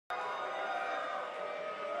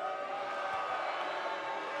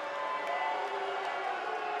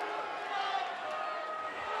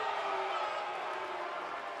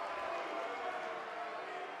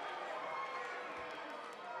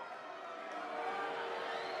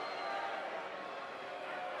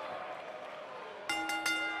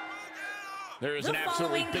There is an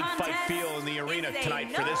absolutely big fight feel in the arena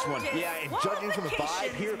tonight for this one. Yeah, and judging from the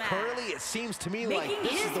vibe here currently, it seems to me like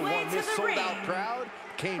this is the one this sold-out crowd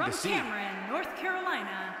came to see. From Cameron, North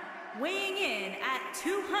Carolina, weighing in at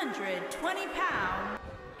 220 pounds.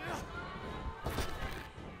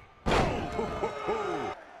 Oh,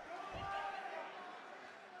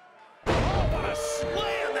 what a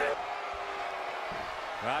slam that!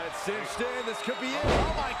 Got it cinched in. This could be it.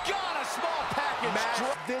 Oh my God, a small package. Match,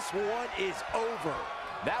 this one is over.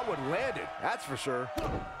 That one landed, that's for sure. All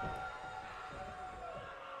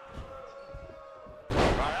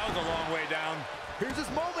right, that was a long way down. Here's his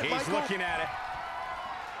moment, He's Michael. looking at it.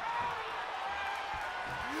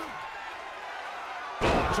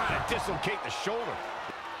 Oh, trying to dislocate the shoulder.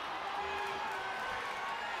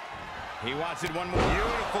 He wants it one more.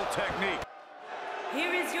 Beautiful technique.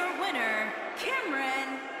 Here is your winner,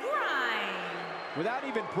 Cameron Grimes. Without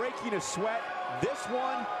even breaking a sweat, this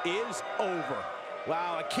one is over.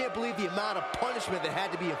 Wow, I can't believe the amount of punishment that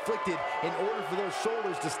had to be inflicted in order for those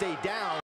shoulders to stay down.